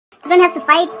don't have to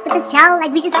fight with this gel.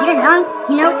 Like, we just get along,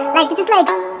 you know? Like, it's just like,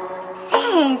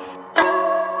 sis.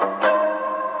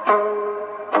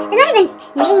 There's not even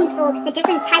names for the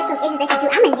different types of edges that you do.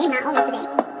 I'm gonna name my own today.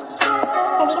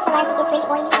 The beautiful life, it gets really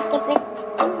oily.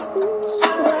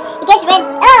 It gets red.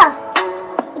 Oh!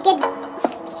 It gets...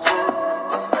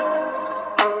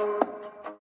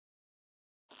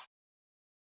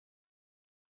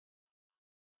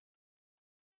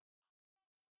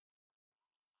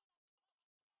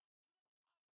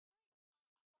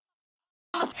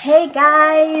 Hey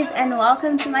guys, and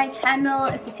welcome to my channel.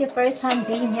 If it's your first time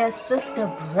being here,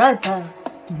 sister, brother,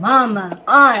 mama,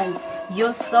 aunt,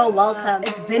 you're so welcome.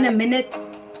 It's been a minute,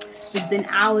 it's been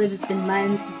hours, it's been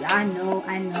months. I know,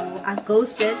 I've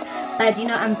ghosted, but you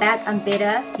know, I'm back, I'm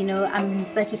better. You know, I'm in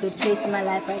such a good place in my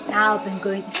life right now. I've been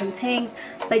going through some things,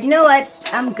 but you know what,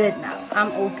 I'm good now.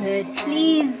 I'm all good.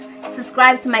 Please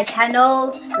subscribe to my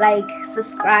channel, like,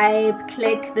 subscribe,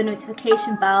 click the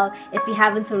notification bell if you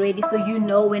haven't already, so you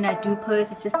know when I do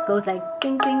post. It just goes like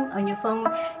ding ding on your phone,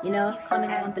 you know. Comment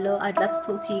down below. I'd love to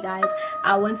talk to you guys.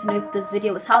 I want to know if this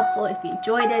video was helpful, if you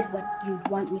enjoyed it, what you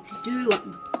want me to do, what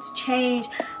me to change.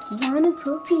 I want to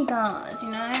talk to you guys,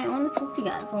 you know. I want to talk to you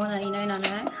guys. I want to, you know.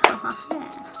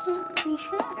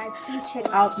 Guys, please check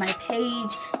out my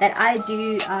page that I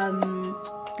do,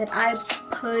 that I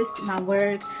post my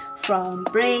work, from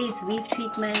braids, weave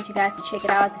treatment. You guys can check it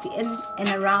out. If you're in and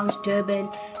around Durban,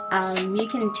 you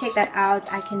can check that out.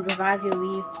 I can revive your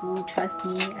weave. Ooh, trust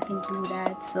me, I can do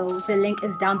that. So the link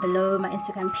is down below, my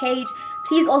Instagram page.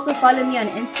 Please also follow me on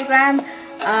Instagram.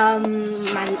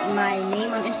 My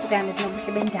name on Instagram is _,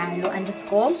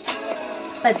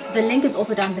 but the link is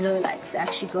also down below, like, so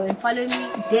actually go and follow me.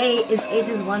 Today is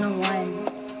Edges 101.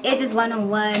 Edges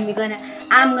 101.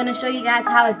 I'm gonna show you guys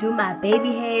how I do my baby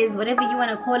hairs, whatever you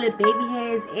want to call it, baby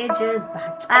hairs, edges,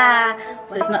 bata.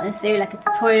 So it's not necessarily like a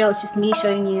tutorial, it's just me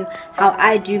showing you how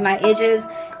I do my edges.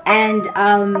 And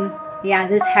yeah,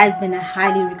 this has been a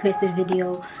highly requested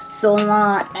video, so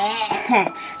I'm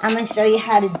gonna show you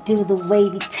how to do the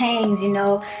wavy tangs, you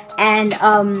know. And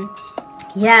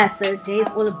yeah, so today's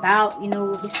all about, you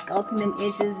know, sculpting them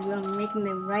edges, you know, making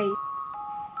them right.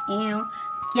 And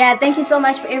yeah, thank you so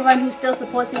much for everyone who's still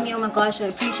supporting me. Oh my gosh, I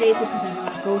appreciate it, because I know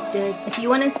I ghosted. If you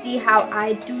want to see how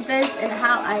I do this and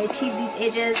how I achieve these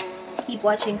edges, keep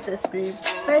watching, sis, please.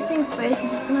 First things first, I'm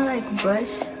just gonna like brush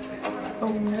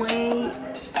away,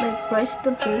 like brush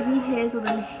the baby hairs or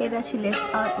the hair that you left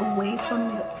out away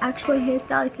from your actual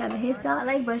hairstyle. If you have a hairstyle, I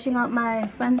like brushing out my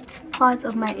front part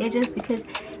of my edges because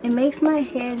it makes my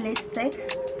hair less thick,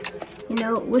 you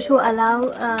know, which will allow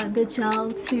the gel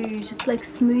to just like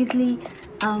smoothly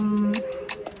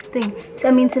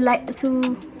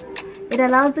it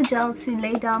allows the gel to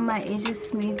lay down my edges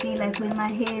smoothly, like when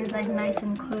my hair is like nice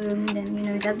and combed and, you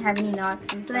know, it doesn't have any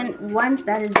knots. So then once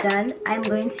that is done, I'm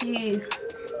going to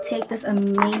take this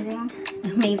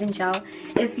amazing gel.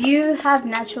 If you have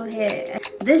natural hair,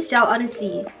 this gel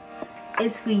honestly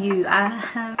is for you.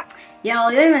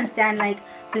 Y'all, you don't understand, like,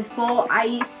 before I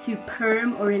used to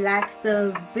perm or relax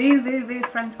the very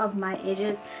front of my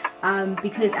edges,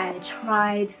 because I had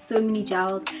tried so many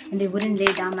gels and they wouldn't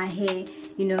lay down my hair,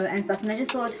 you know, and stuff. And I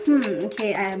just thought,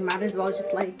 okay, I might as well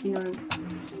just, like, you know,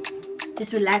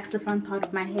 just relax the front part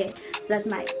of my hair so that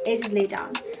my edges lay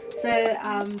down. So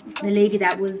the lady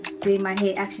that was doing my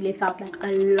hair actually left out like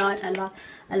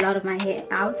a lot of my hair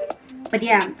out, but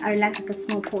yeah, I relaxed like a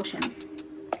small portion.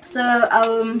 So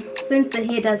since the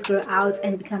hair does grow out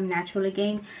and become natural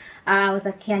again, I was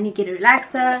like, okay, I need to get a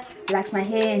relaxer, relax my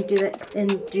hair, and do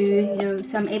you know,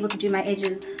 so I'm able to do my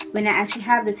edges when I actually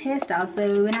have this hairstyle.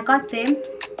 So when I got there,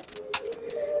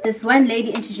 this one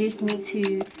lady introduced me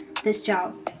to this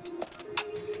gel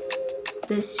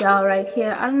right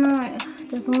here. I don't know,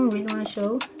 does someone really want to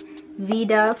show?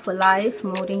 Vida for Life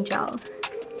molding gel.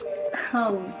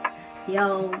 Oh,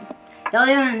 yo, y'all don't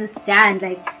understand,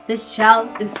 like, this gel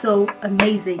is so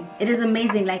amazing. It is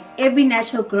amazing. Like, every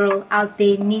natural girl out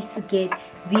there needs to get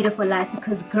Vida for Life,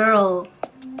 because girl,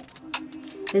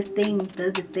 this thing does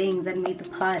the things that make the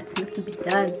parts need to be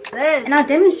done, sis. And I'll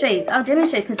demonstrate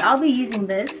because I'll be using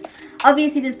this.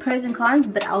 Obviously there's pros and cons,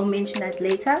 but I'll mention that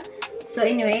later. So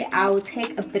anyway, I will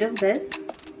take a bit of this.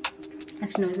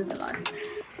 Actually no, this is a lot.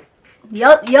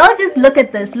 Y'all just look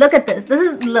at this. This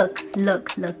is look.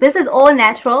 This is all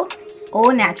natural,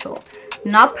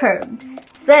 not permed,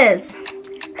 sis.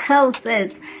 Oh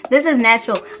sis, this is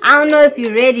natural. I don't know if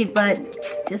you're ready, but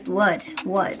just watch.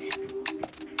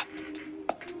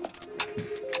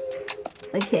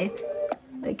 Okay,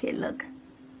 look.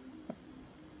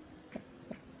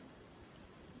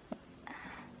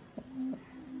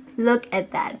 Look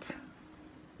at that.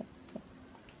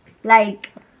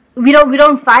 Like, we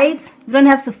don't fight. We don't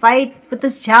have to fight with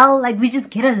this gel. Like, we just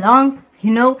get along,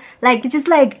 you know? Like, it's just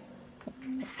like,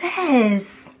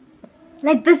 sis,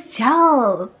 like, this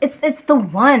gel, it's the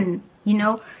one, you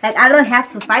know? Like, I don't have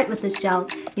to fight with this gel,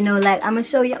 you know? Like, I'm gonna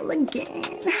show y'all again.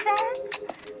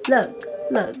 Look.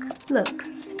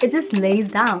 It just lays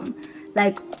down.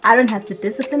 Like, I don't have to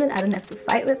discipline it. I don't have to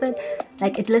fight with it.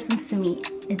 Like, it listens to me.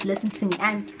 It listens to me.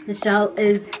 And the gel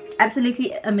is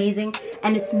absolutely amazing.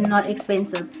 And it's not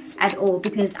expensive at all.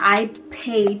 Because I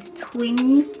paid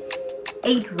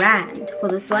 28 Rand for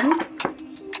this one.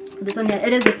 This one here,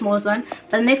 it is the smallest one.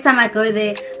 But the next time I go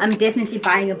there, I'm definitely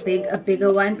buying a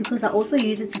bigger one. Because I also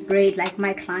use it to braid, like,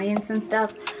 my clients and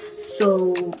stuff.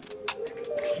 So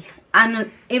I know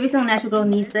every single natural girl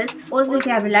needs this. Also, if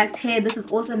you have relaxed hair, this is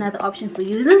also another option for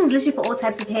you. This is literally for all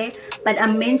types of hair, but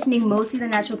I'm mentioning mostly the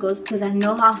natural girls because I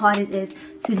know how hard it is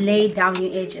to lay down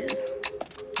your edges.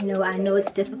 You know, I know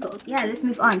it's difficult. Yeah, let's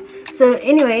move on. So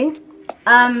anyway,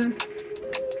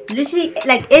 literally,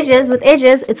 like, edges, with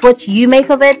edges, it's what you make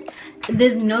of it.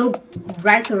 There's no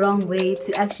right or wrong way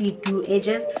to actually do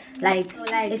edges. Like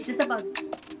it's just about,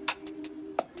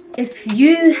 if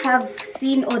you have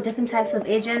seen all different types of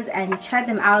edges and you've tried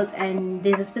them out and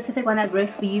there's a specific one that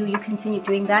works for you, you continue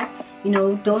doing that. You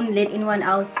know, don't let anyone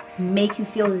else make you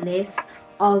feel less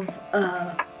of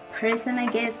a person, I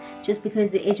guess, just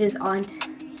because the edges aren't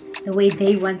the way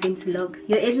they want them to look.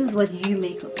 Your edges is what you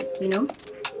make of it, you know?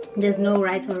 There's no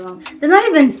right or wrong. There's not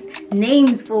even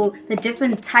names for the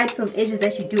different types of edges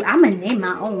that you do. I'm gonna name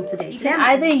my own today. You can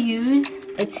either use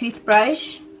a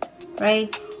toothbrush,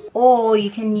 right? Or you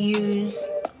can use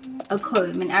a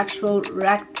comb, an actual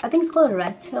I think it's called a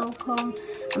rat tail comb.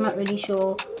 I'm not really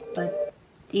sure, but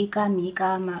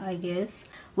I guess.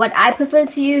 What I prefer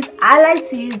to use, I like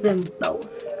to use them both,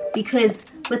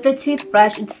 because with the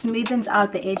toothbrush it smoothens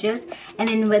out the edges, and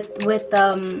then with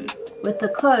the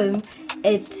comb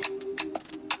it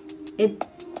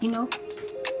you know,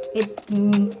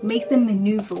 it makes them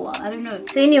maneuver well. I don't know.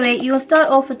 So anyway, you'll start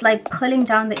off with like pulling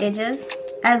down the edges.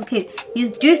 As a kid, you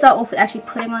do start off with actually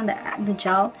putting on the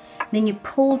gel, then you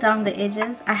pull down the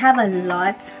edges. I have a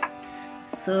lot,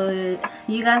 so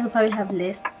you guys will probably have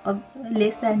less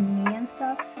than me and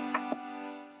stuff.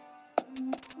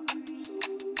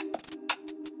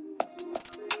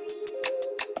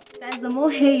 Guys, the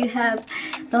more hair you have,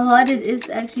 the harder it is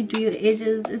to actually do your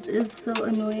edges. It is so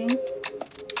annoying.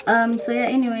 So yeah,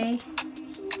 anyway,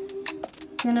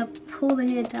 I'm gonna pull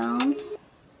the hair down.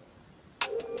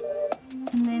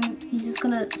 And then you're just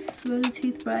gonna swirl the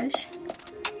toothbrush.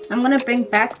 I'm gonna bring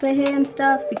back the hair and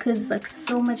stuff because it's like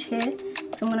so much hair.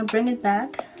 So I'm gonna bring it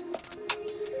back.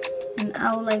 And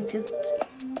I'll like just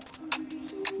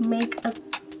make a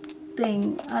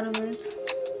thing out of it.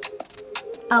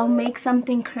 I'll make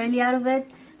something curly out of it.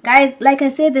 Guys, like I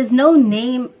said, there's no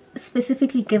name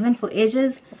specifically given for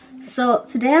edges. So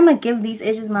today I'm gonna give these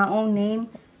edges my own name.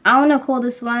 I wanna call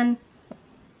this one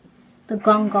the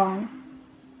gong gong.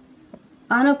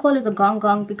 I want to call it the gong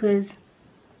gong because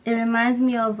it reminds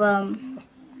me of the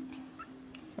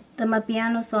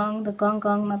Mapiano song, the gong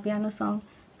gong Mapiano song.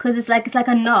 Because it's like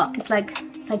a knock. It's like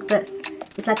this.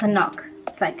 It's like a knock.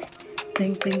 It's like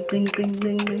ding ding ding ding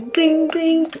ding ding ding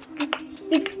ding.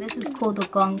 This is called the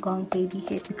gong gong baby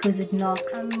hit because it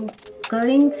knocks. I'm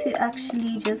going to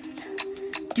actually just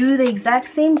do the exact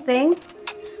same thing,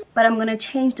 but I'm gonna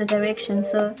change the direction.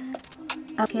 So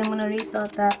okay, I'm gonna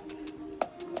restart that.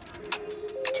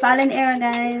 Trial and error,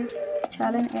 guys.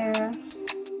 Trial and error.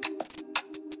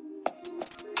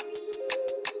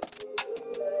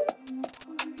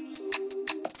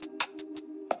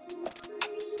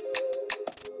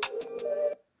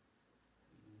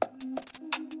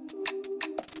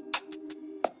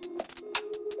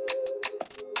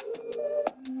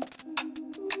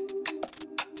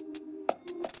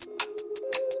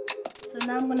 So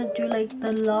now I'm gonna do like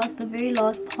the very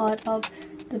last part of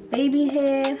the baby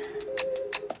hair.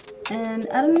 And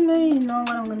I don't really know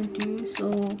what I'm gonna do,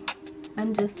 so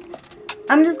I'm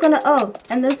just gonna, oh,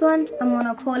 and this one I'm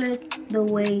gonna call it the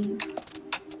wave.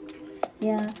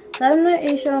 Yeah, so I'm not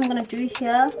really sure I'm gonna do it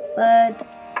here, but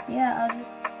yeah, I'll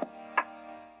just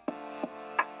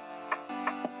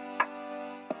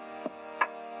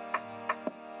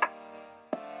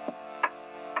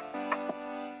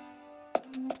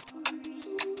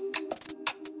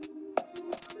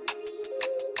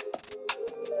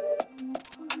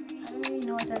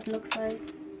what that looks like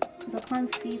because I can't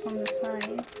see from the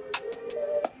side.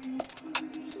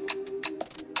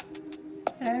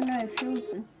 I don't know,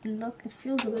 it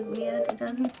feels a bit weird. It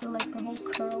doesn't feel like the whole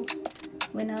curl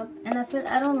went up, and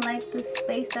I don't like the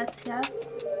space that's here.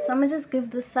 So I'm gonna just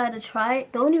give this side a try.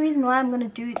 The only reason why I'm gonna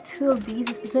do 2 of these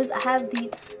is because I have the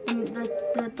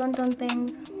dun dun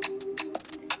things.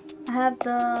 I have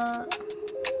the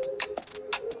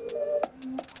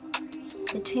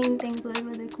chain things,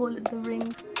 whatever they call it, the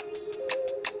rings.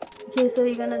 Okay, so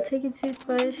you're gonna take your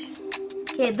toothbrush.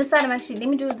 Okay, this side I'm actually, let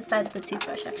me do this side with the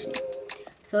toothbrush actually.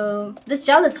 So this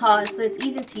gel is hard, so it's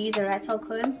easy to use a rat tail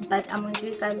comb, but I'm gonna do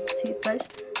this side with the toothbrush.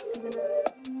 So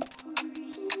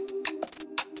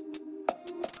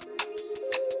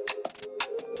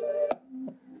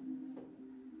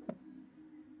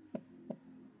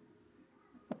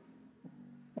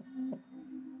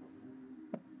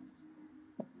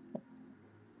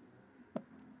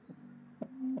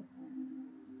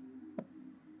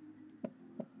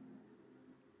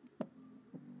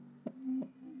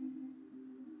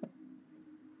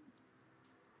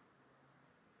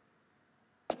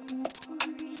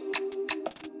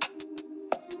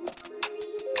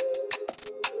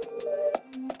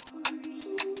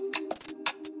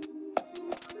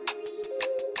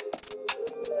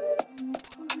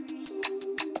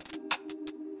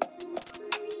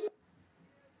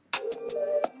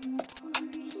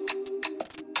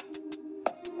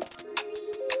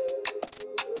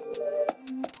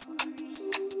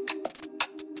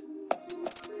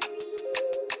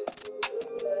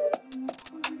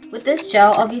with this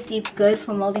gel, obviously it's good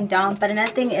for molding down, but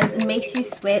another thing is it makes you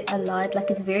sweat a lot. Like,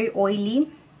 it's very oily,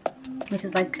 which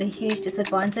is like a huge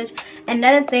disadvantage.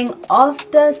 Another thing,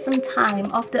 after some time,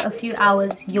 after a few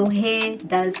hours, your hair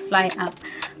does fly up,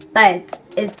 but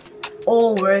it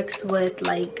all works with,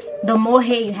 like, the more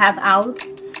hair you have out,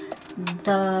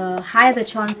 the higher the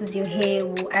chances your hair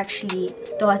will actually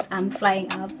start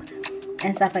flying up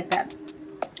and stuff like that.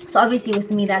 So obviously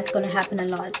with me that's going to happen a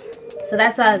lot. So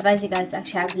that's why I advise you guys to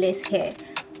actually have less hair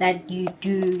that you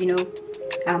do, you know,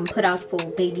 put out for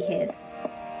baby hairs.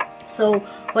 So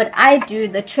what I do,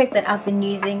 the trick that I've been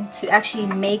using to actually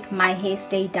make my hair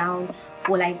stay down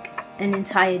for like an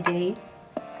entire day,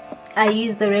 I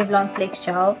use the Revlon Flex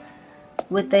Gel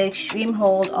with the extreme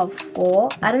hold of 4.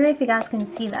 I don't know if you guys can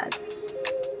see that.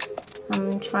 I'm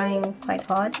trying quite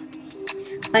hard.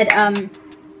 But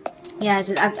yeah,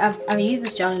 I've used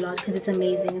this gel a lot because it's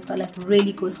amazing. It's got like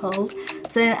really good hold.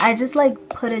 So I just like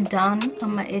put it down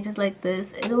on my edges like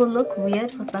this. It will look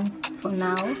weird for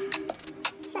now.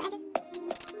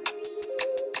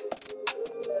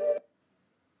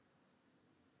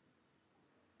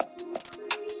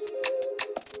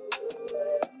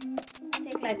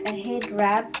 Take like a head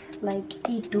wrap, like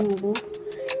you do,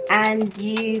 and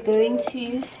you're going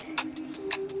to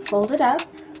fold it up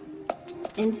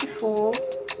into 4.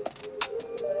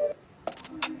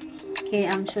 Okay,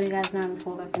 I'm sure you guys know how to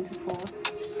fold up into 4.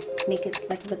 Make it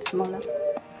like a bit smaller.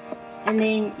 And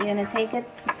then you're gonna take it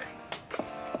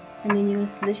and then you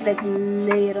literally like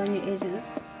lay it on your edges.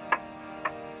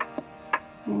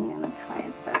 And you're gonna tie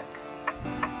it back.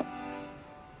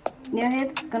 Your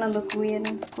head's gonna look weird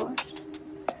and squashed.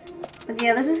 But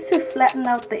yeah, this is to flatten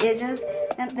out the edges,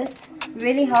 and this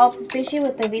really helps, especially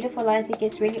with the Vita for Life. It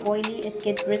gets really oily. It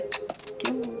gets rid.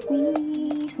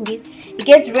 It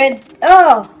gets rid.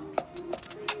 Oh.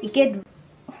 It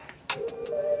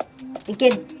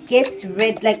gets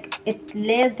rid, like it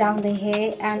layers down the hair,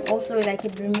 and also like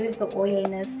it removes the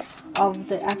oiliness of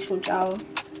the actual gel.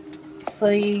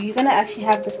 So you're gonna actually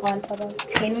have this on for about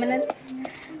 10 minutes.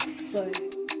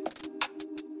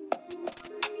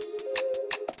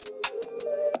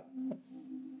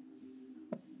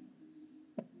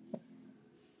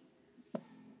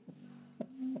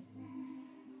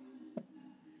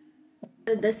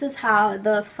 So this is how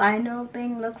the final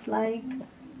thing looks like.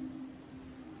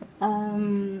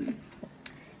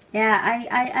 Yeah,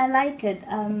 I like it.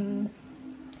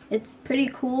 It's pretty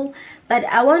cool, but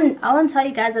I won't tell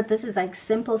you guys that this is like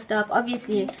simple stuff.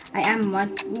 Obviously I am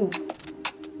much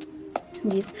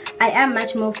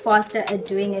more faster at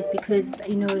doing it because,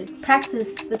 you know, with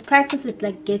practice it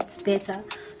like gets better.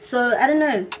 So I don't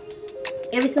know,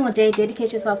 every single day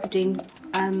dedicate yourself to doing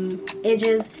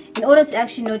edges in order to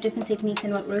actually know different techniques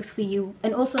and what works for you.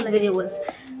 And also the video was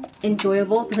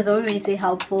enjoyable because I wouldn't really say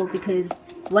helpful because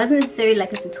it wasn't necessarily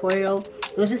like a tutorial.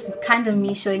 It was just kind of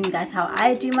me showing you guys how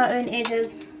I do my own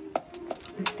edges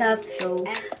and stuff. So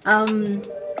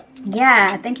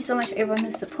yeah, thank you so much for everyone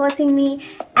who's supporting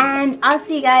me, and I'll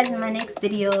see you guys in my next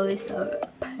video. So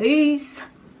peace.